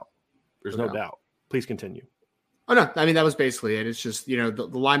no doubt. There's no doubt. Please continue. Oh, no. I mean, that was basically it. It's just, the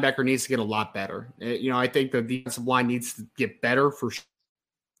linebacker needs to get a lot better. I think the defensive line needs to get better for sure.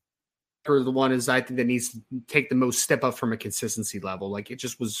 The one is I think that needs to take the most step up from a consistency level. Like, it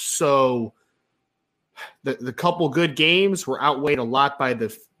just was so the couple good games were outweighed a lot by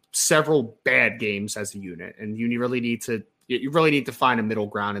the several bad games as a unit. And you really need to find a middle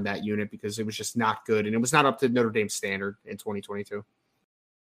ground in that unit because it was just not good. And it was not up to Notre Dame standard in 2022.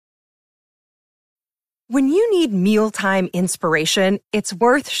 When you need mealtime inspiration, it's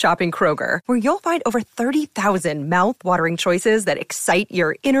worth shopping Kroger, where you'll find over 30,000 mouth-watering choices that excite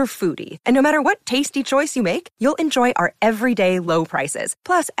your inner foodie. And no matter what tasty choice you make, you'll enjoy our everyday low prices,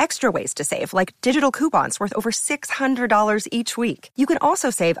 plus extra ways to save, like digital coupons worth over $600 each week. You can also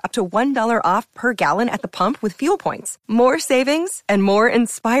save up to $1 off per gallon at the pump with fuel points. More savings and more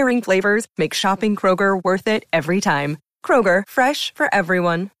inspiring flavors make shopping Kroger worth it every time. Kroger, fresh for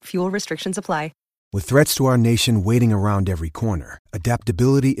everyone. Fuel restrictions apply. With threats to our nation waiting around every corner,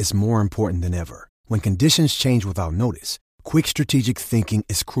 adaptability is more important than ever. When conditions change without notice, quick strategic thinking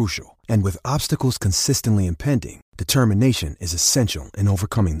is crucial. And with obstacles consistently impending, determination is essential in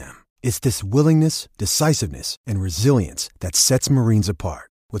overcoming them. It's this willingness, decisiveness, and resilience that sets Marines apart.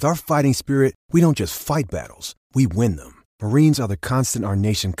 With our fighting spirit, we don't just fight battles, we win them. Marines are the constant our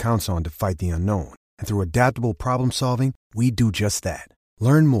nation counts on to fight the unknown. And through adaptable problem solving, we do just that.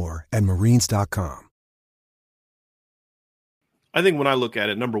 Learn more at marines.com. I think when I look at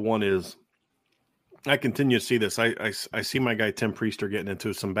it, number one is I continue to see this. I see my guy Tim Priester getting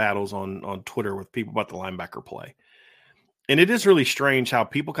into some battles on Twitter with people about the linebacker play. And it is really strange how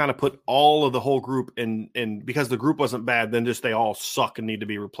people kind of put all of the whole group in because the group wasn't bad, then just they all suck and need to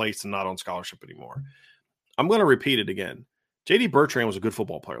be replaced and not on scholarship anymore. I'm going to repeat it again. J.D. Bertrand was a good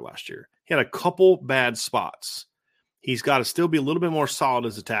football player last year. He had a couple bad spots. He's got to still be a little bit more solid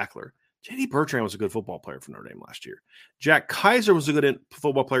as a tackler. J.D. Bertrand was a good football player for Notre Dame last year. Jack Kaiser was a good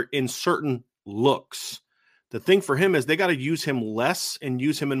football player in certain looks. The thing for him is they got to use him less and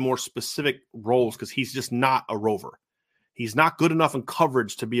use him in more specific roles because he's just not a rover. He's not good enough in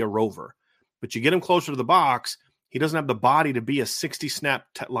coverage to be a rover. But you get him closer to the box, he doesn't have the body to be a 60-snap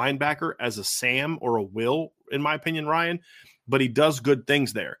linebacker as a Sam or a Will, in my opinion, Ryan. But he does good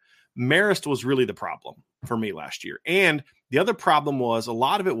things there. Marist was really the problem for me last year. And the other problem was a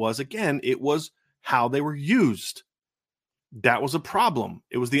lot of it was, again, it was how they were used. That was a problem.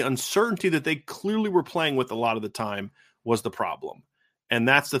 It was the uncertainty that they clearly were playing with a lot of the time was the problem. And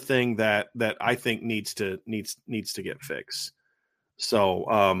that's the thing that I think needs to get fixed.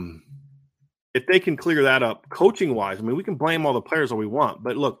 So if they can clear that up coaching wise, I mean, we can blame all the players all we want,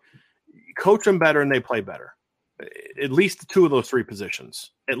 but look, coach them better and they play better. At least in two of those three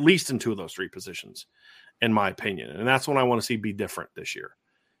positions, in my opinion. And that's what I want to see be different this year.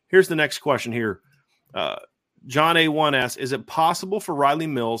 Here's the next question here. John A1 asks, is it possible for Riley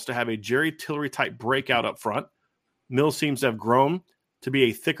Mills to have a Jerry Tillery type breakout up front? Mills seems to have grown to be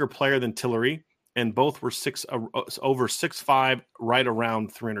a thicker player than Tillery, and both were over 6'5", right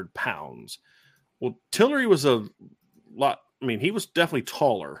around 300 pounds. Well, Tillery was a lot. I mean, he was definitely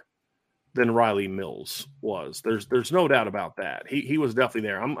taller than Riley Mills was. There's no doubt about that. He was definitely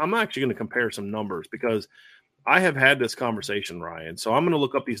there. I'm actually going to compare some numbers because I have had this conversation, Ryan. So I'm going to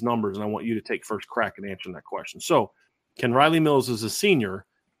look up these numbers, and I want you to take first crack at answering that question. So can Riley Mills as a senior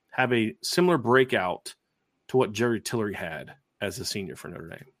have a similar breakout to what Jerry Tillery had as a senior for Notre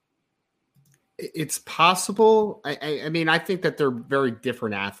Dame? It's possible. I mean, I think that they're very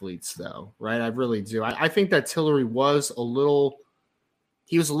different athletes, though, right? I really do. I think that Tillery was a little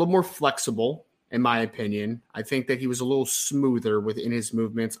more flexible, in my opinion. I think that he was a little smoother within his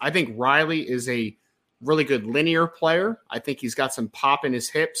movements. I think Riley is a really good linear player. I think he's got some pop in his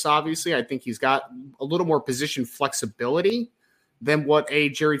hips, obviously. I think he's got a little more position flexibility than what a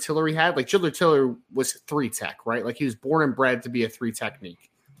Jerry Tillery had. Like, Jerry Tillery was 3-tech, right? Like, he was born and bred to be a 3 technique.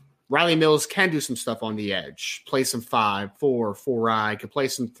 Riley Mills can do some stuff on the edge, play some 5, 4, 4-eye, could play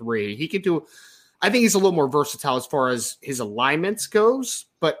some 3. He could do – I think he's a little more versatile as far as his alignments goes.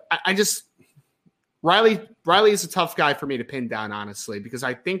 But I just – Riley is a tough guy for me to pin down, honestly, because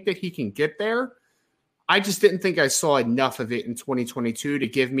I think that he can get there. I just didn't think I saw enough of it in 2022 to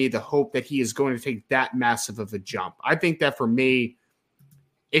give me the hope that he is going to take that massive of a jump. I think that for me,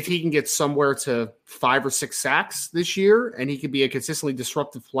 if he can get somewhere to 5 or 6 sacks this year and he could be a consistently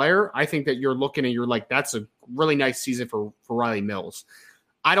disruptive player, I think that you're looking and you're like, that's a really nice season for Riley Mills.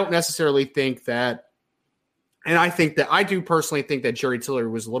 I don't necessarily think that, and I do personally think that Jerry Tillery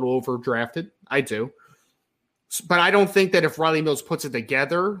was a little overdrafted. I do. But I don't think that if Riley Mills puts it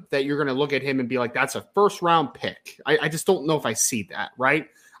together, that you're going to look at him and be like, that's a first-round pick. I just don't know if I see that, right?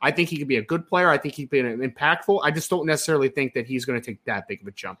 I think he could be a good player. I think he could be impactful. I just don't necessarily think that he's going to take that big of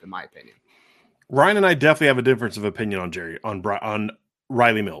a jump, in my opinion. Ryan and I definitely have a difference of opinion on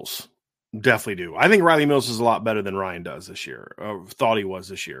Riley Mills. Definitely do. I think Riley Mills is a lot better than Ryan does this year, or thought he was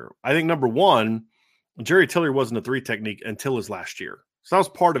this year. I think, number one, Jerry Tillery wasn't a 3 technique until his last year. So that was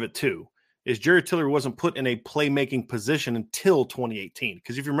part of it, too. Is Jerry Tillery wasn't put in a playmaking position until 2018.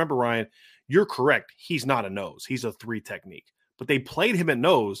 Because if you remember, Ryan, you're correct. He's not a nose. He's a 3 technique. But they played him at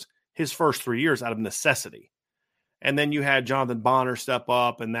nose his first 3 years out of necessity. And then you had Jonathan Bonner step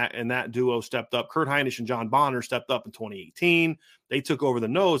up, and that duo stepped up. Kurt Hinish and John Bonner stepped up in 2018. They took over the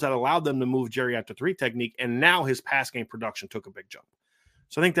nose. That allowed them to move Jerry out to 3 technique, and now his pass game production took a big jump.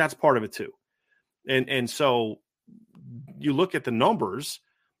 So I think that's part of it too. And so you look at the numbers.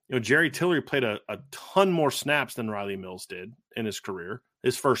 Jerry Tillery played a ton more snaps than Riley Mills did in his career,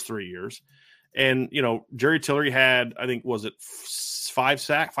 his first 3 years. And, Jerry Tillery had, I think, was it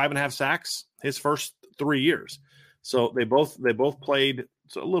 5.5 sacks his first 3 years. So they both played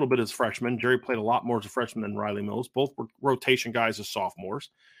a little bit as freshmen. Jerry played a lot more as a freshman than Riley Mills. Both were rotation guys as sophomores.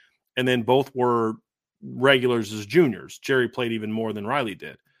 And then both were regulars as juniors. Jerry played even more than Riley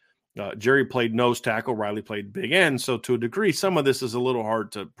did. Jerry played nose tackle. Riley played big end. So to a degree, some of this is a little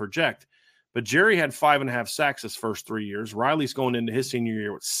hard to project. But Jerry had 5.5 sacks his first 3 years. Riley's going into his senior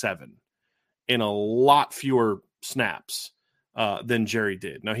year with 7 in a lot fewer snaps than Jerry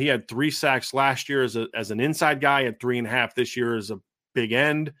did. Now, he had 3 sacks last year as an inside guy, had 3.5 this year as a big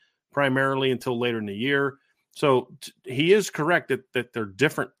end, primarily until later in the year. So he is correct that they're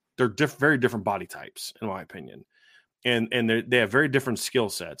different. They're very different body types, in my opinion. And they have very different skill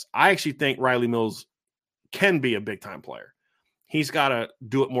sets. I actually think Riley Mills can be a big-time player. He's got to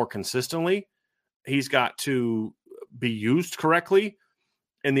do it more consistently. He's got to be used correctly.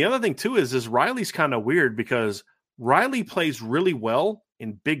 And the other thing, too, is Riley's kind of weird because Riley plays really well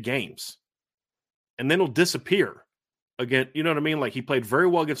in big games. And then he'll disappear. Again, you know what I mean? Like, he played very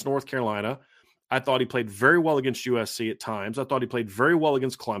well against North Carolina. I thought he played very well against USC at times. I thought he played very well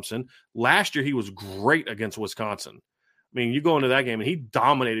against Clemson. Last year, he was great against Wisconsin. I mean, you go into that game, and he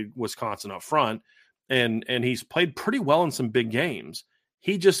dominated Wisconsin up front, and he's played pretty well in some big games.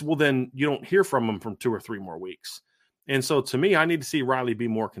 He just then you don't hear from him from 2 or 3 more weeks. And so, to me, I need to see Riley be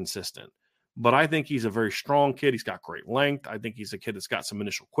more consistent. But I think he's a very strong kid. He's got great length. I think he's a kid that's got some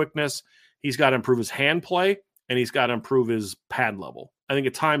initial quickness. He's got to improve his hand play, and he's got to improve his pad level. I think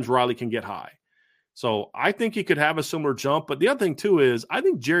at times Riley can get high. So I think he could have a similar jump. But the other thing, too, is I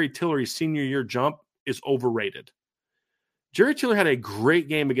think Jerry Tillery's senior year jump is overrated. Jerry Tillery had a great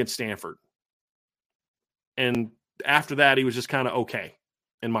game against Stanford. And after that, he was just kind of okay,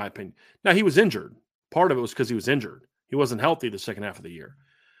 in my opinion. Now, he was injured. Part of it was because he was injured. He wasn't healthy the second half of the year.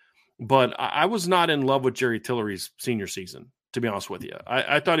 But I was not in love with Jerry Tillery's senior season, to be honest with you.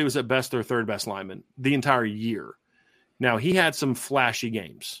 I thought he was at best their third best lineman the entire year. Now, he had some flashy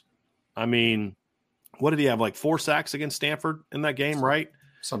games. I mean, what did he have, like 4 sacks against Stanford in that game, right?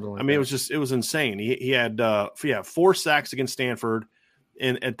 Something like that. I mean, it was insane. He had 4 sacks against Stanford.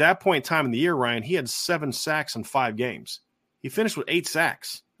 And at that point in time in the year, Ryan, he had 7 sacks in 5 games. He finished with 8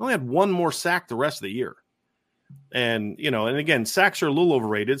 sacks. He only had 1 more sack the rest of the year. And, and again, sacks are a little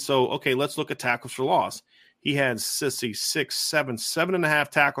overrated. So, okay, let's look at tackles for loss. He had 7.5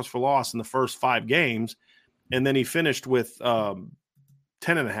 tackles for loss in the first 5 games. And then he finished with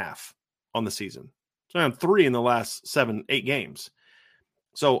 10.5 on the season. So I had 3 in the last 7-8 games.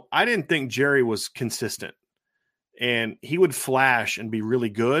 So I didn't think Jerry was consistent. And he would flash and be really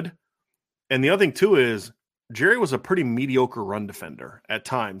good. And the other thing, too, is Jerry was a pretty mediocre run defender at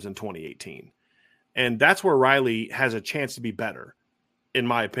times in 2018. And that's where Riley has a chance to be better, in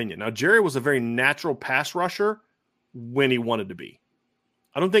my opinion. Now, Jerry was a very natural pass rusher when he wanted to be.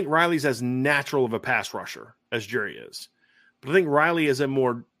 I don't think Riley's as natural of a pass rusher as Jerry is. But I think Riley is a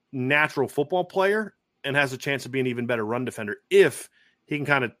more natural football player and has a chance of being an even better run defender if he can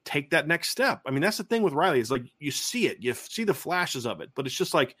kind of take that next step. I mean, that's the thing with Riley is like you see it. You see the flashes of it. But it's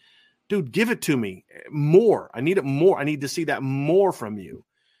just like, dude, give it to me more. I need it more. I need to see that more from you.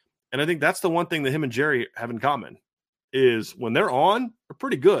 And I think that's the one thing that him and Jerry have in common is when they're on, they're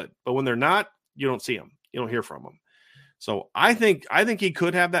pretty good. But when they're not, you don't see them. You don't hear from them. So I think he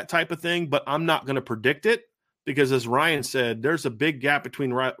could have that type of thing, but I'm not going to predict it because as Ryan said, there's a big gap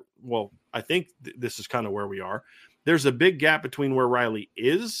between I think this is kind of where we are. There's a big gap between where Riley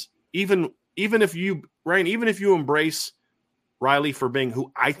is, even if you embrace Riley for being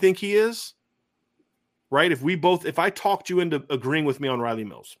who I think he is, right? If I talked you into agreeing with me on Riley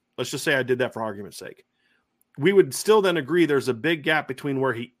Mills, let's just say I did that for argument's sake, we would still then agree there's a big gap between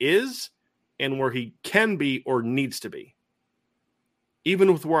where he is and where he can be or needs to be,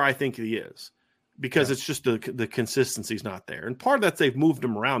 even with where I think he is, because it's just the consistency's not there. And part of that, they've moved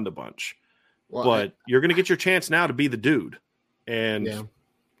him around a bunch. Well, but you're going to get your chance now to be the dude, and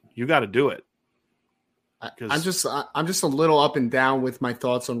you got to do it. I'm just a little up and down with my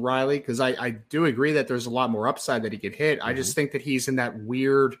thoughts on Riley, because I do agree that there's a lot more upside that he could hit. I just think that he's in that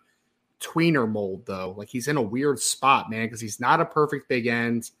weird tweener mold, though. Like, he's in a weird spot, man, because he's not a perfect big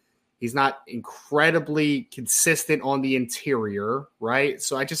end. He's not incredibly consistent on the interior, right?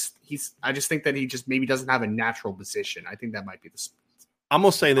 So I just think that he just maybe doesn't have a natural position. I think that might be the I'm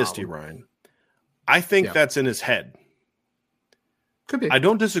going to say this to you, Ryan. I think that's in his head. Could be. I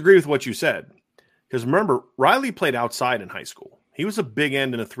don't disagree with what you said. Because remember, Riley played outside in high school. He was a big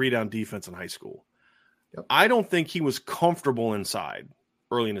end in a 3-down defense in high school. Yep. I don't think he was comfortable inside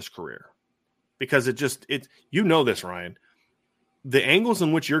early in his career, because you know this, Ryan. The angles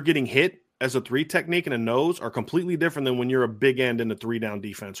in which you're getting hit as a 3 technique and a nose are completely different than when you're a big end in a 3-down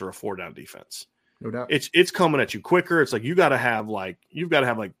defense or a 4-down defense. No doubt. It's coming at you quicker. It's like you've got to have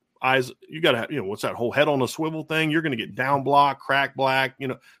eyes, you got to have, what's that whole head on a swivel thing? You're going to get down block, crack block.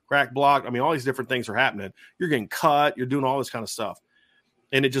 I mean, all these different things are happening. You're getting cut. You're doing all this kind of stuff.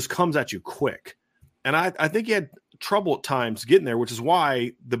 And it just comes at you quick. And I think he had trouble at times getting there, which is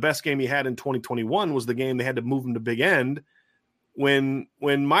why the best game he had in 2021 was the game they had to move him to big end when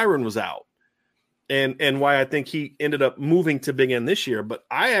Myron was out. And why I think he ended up moving to big end this year. But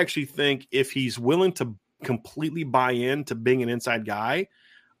I actually think if he's willing to completely buy into being an inside guy,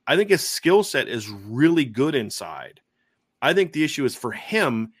 I think his skill set is really good inside. I think the issue is for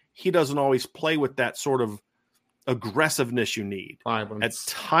him, he doesn't always play with that sort of aggressiveness you need. At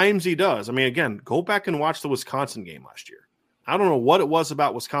times he does. I mean, again, go back and watch the Wisconsin game last year. I don't know what it was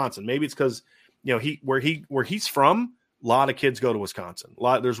about Wisconsin. Maybe it's because, where he's from, a lot of kids go to Wisconsin.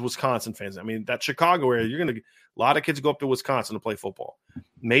 There's Wisconsin fans. I mean, that Chicago area, a lot of kids go up to Wisconsin to play football.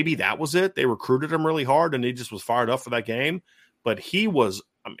 Maybe that was it. They recruited him really hard, and he just was fired up for that game. But he was,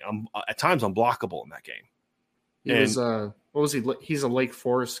 at times, unblockable in that game. He was, what was he? He's a Lake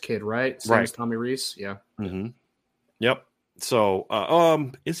Forest kid, right? Same as Tommy Reese. Yeah. Mm-hmm. Yep.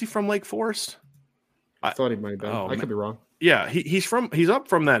 So, is he from Lake Forest? I thought he might have been. I could be wrong. Yeah, he's up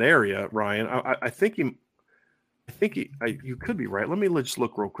from that area, Ryan. I think you could be right. Let me just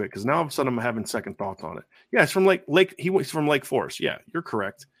look real quick, because now all of a sudden I'm having second thoughts on it. Yeah, it's from he's from Lake Forest. Yeah, you're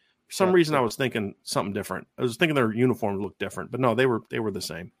correct. For some reason, I was thinking something different. I was thinking their uniforms looked different, but no, they were the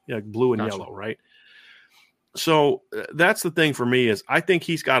same. Yeah, blue and yellow, right? So that's the thing for me is I think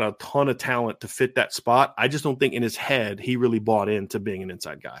he's got a ton of talent to fit that spot. I just don't think in his head he really bought into being an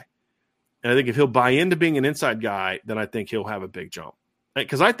inside guy. And I think if he'll buy into being an inside guy, then I think he'll have a big jump.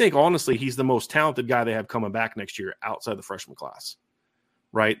 Because I think, honestly, he's the most talented guy they have coming back next year outside the freshman class,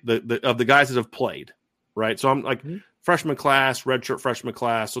 right? Of the guys that have played, right? So I'm like freshman class, redshirt freshman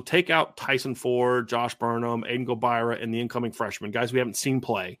class. So take out Tyson Ford, Josh Burnham, Aiden Gobira, and the incoming freshmen, guys we haven't seen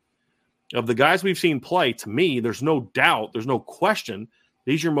play. Of the guys we've seen play, to me, there's no doubt, there's no question,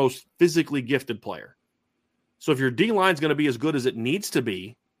 he's your most physically gifted player. So if your D-line is going to be as good as it needs to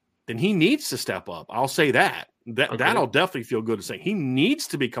be, then he needs to step up. I'll say that. That'll definitely feel good to say. He needs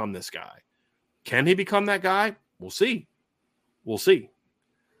to become this guy. Can he become that guy? We'll see.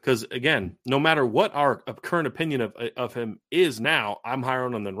 Because, again, no matter what our current opinion of him is now, I'm higher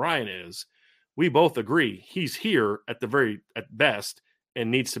on him than Ryan is. We both agree he's here at best and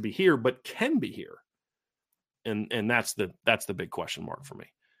needs to be here, but can be here. And that's the big question mark for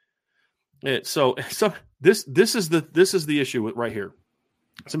me. So this is the issue right here.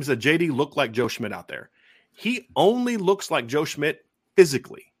 Somebody said JD looked like Joe Schmidt out there. He only looks like Joe Schmidt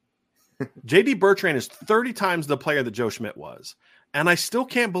physically. JD Bertrand is 30 times the player that Joe Schmidt was. And I still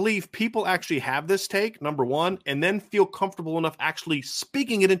can't believe people actually have this take, number one, and then feel comfortable enough actually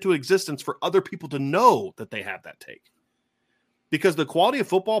speaking it into existence for other people to know that they have that take. Because the quality of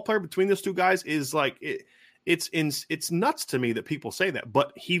football player between those two guys is like it's nuts to me that people say that.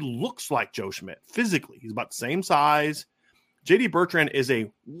 But he looks like Joe Schmidt physically. He's about the same size. JD Bertrand is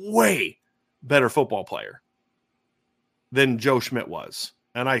a way better football player than Joe Schmidt was.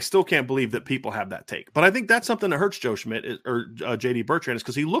 And I still can't believe that people have that take. But I think that's something that hurts Joe Schmidt or JD Bertrand is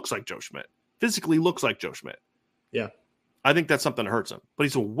because he looks like Joe Schmidt. Physically looks like Joe Schmidt. Yeah. I think that's something that hurts him. But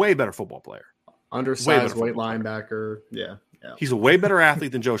he's a way better football player. Undersized weight linebacker. Yeah. He's a way better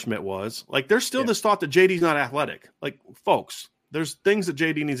athlete than Joe Schmidt was. Like, there's still this thought that JD's not athletic. Like, folks, there's things that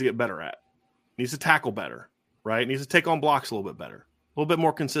JD needs to get better at. He needs to tackle better. right? Needs to take on blocks a little bit better, a little bit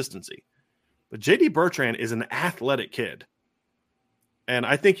more consistency. But J.D. Bertrand is an athletic kid. And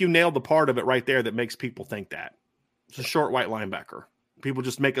I think you nailed the part of it right there that makes people think that. It's a short white linebacker. People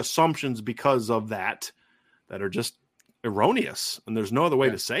just make assumptions because of that are just erroneous. And there's no other way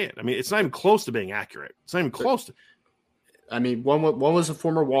to say it. I mean, it's not even close to being accurate. It's not even close to. I mean, one was a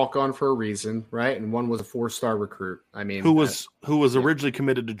former walk-on for a reason, right? And one was a 4-star recruit. I mean, who was originally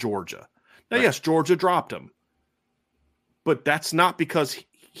committed to Georgia. Now, yes, Georgia dropped him. But that's not because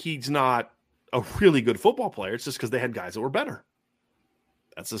he's not a really good football player. It's just because they had guys that were better.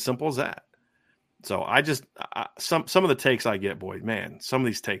 That's as simple as that. So some of the takes I get, boy, man, some of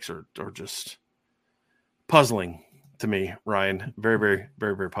these takes are just puzzling to me, Ryan. Very, very,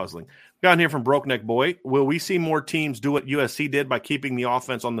 very, very puzzling. Got in here from Broke Neck Boy. Will we see more teams do what USC did by keeping the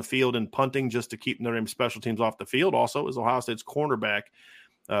offense on the field and punting just to keep Notre Dame special teams off the field? Also, is Ohio State's cornerback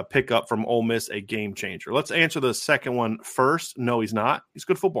pickup from Ole Miss a game changer? Let's answer the second one first. No, he's not. He's a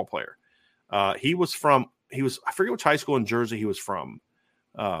good football player. I forget which high school in Jersey he was from.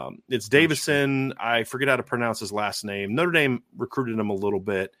 It's Davison. I forget how to pronounce his last name. Notre Dame recruited him a little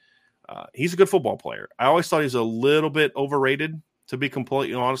bit. He's a good football player. I always thought he's a little bit overrated, to be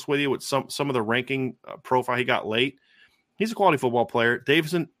completely honest with you, with some of the ranking profile he got late. He's a quality football player.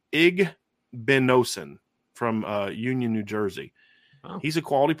 Davison Igbinosun from Union, New Jersey. Oh. He's a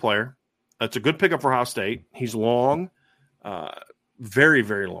quality player. That's a good pickup for Ohio State. He's long, very,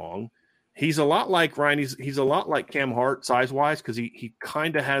 very long. He's a lot like Ryan. He's a lot like Cam Hart size-wise because he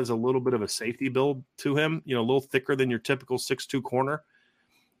kind of has a little bit of a safety build to him, a little thicker than your typical 6'2" corner.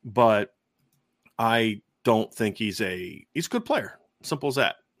 But I don't think he's a good player. Simple as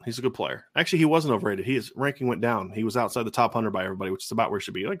that. He's a good player. Actually, he wasn't overrated. His ranking went down. He was outside the top 100 by everybody, which is about where he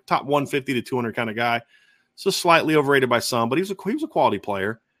should be. Like top 150 to 200 kind of guy. So slightly overrated by some, but he was a quality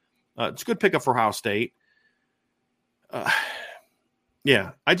player. It's a good pickup for Ohio State.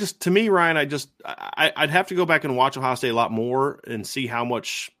 Yeah, to me, Ryan, I'd have to go back and watch Ohio State a lot more and see how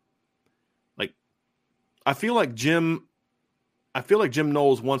much. Like, I feel like Jim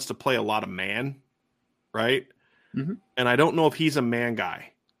Knowles wants to play a lot of man, right? Mm-hmm. And I don't know if he's a man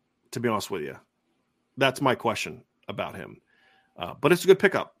guy, to be honest with you. That's my question about him. But it's a good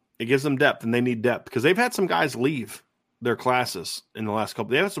pickup. It gives them depth, and they need depth because they've had some guys leave their classes in the last couple.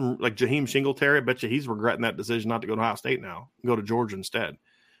 They have some like Jaheim Singletary. I bet you he's regretting that decision not to go to Ohio State now, go to Georgia instead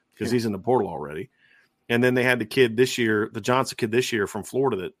because he's in the portal already. And then they had the Johnson kid this year from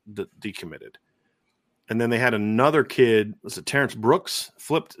Florida that decommitted. And then they had another kid, was it Terrence Brooks,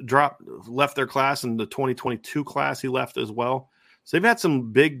 left their class in the 2022 class. He left as well. So they've had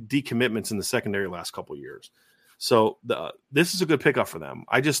some big decommitments in the secondary last couple of years. So this is a good pickup for them.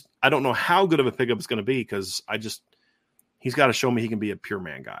 I don't know how good of a pickup it's going to be because he's got to show me he can be a pure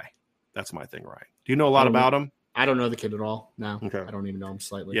man guy. That's my thing, right? Do you know a lot about him? I don't know the kid at all. No, okay. I don't even know him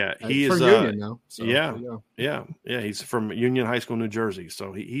slightly. Yeah, he is from Union though. So, yeah. He's from Union High School, New Jersey.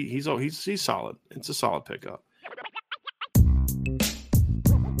 So he's solid. It's a solid pickup.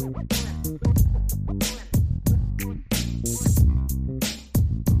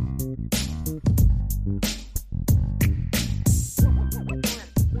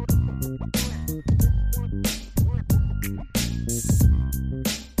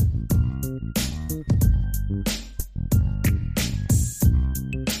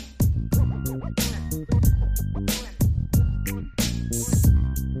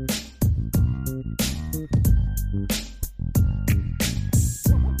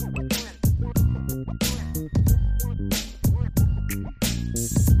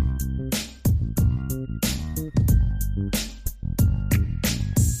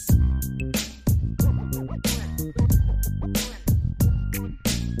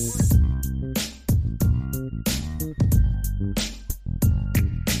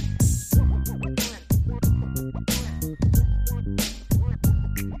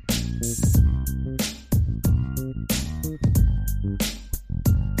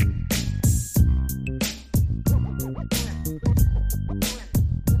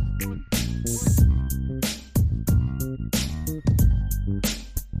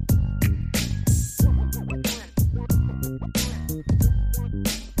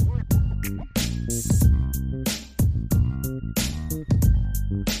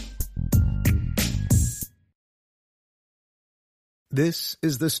 This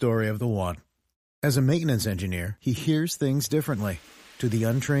is the story of the one. As a maintenance engineer, he hears things differently. To the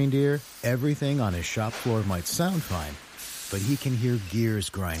untrained ear, everything on his shop floor might sound fine, but he can hear gears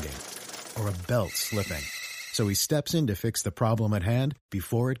grinding or a belt slipping. So he steps in to fix the problem at hand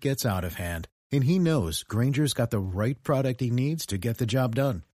before it gets out of hand. And he knows Grainger's got the right product he needs to get the job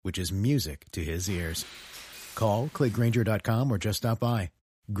done, which is music to his ears. Call, click Grainger.com, or just stop by.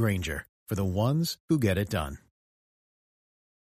 Grainger, for the ones who get it done.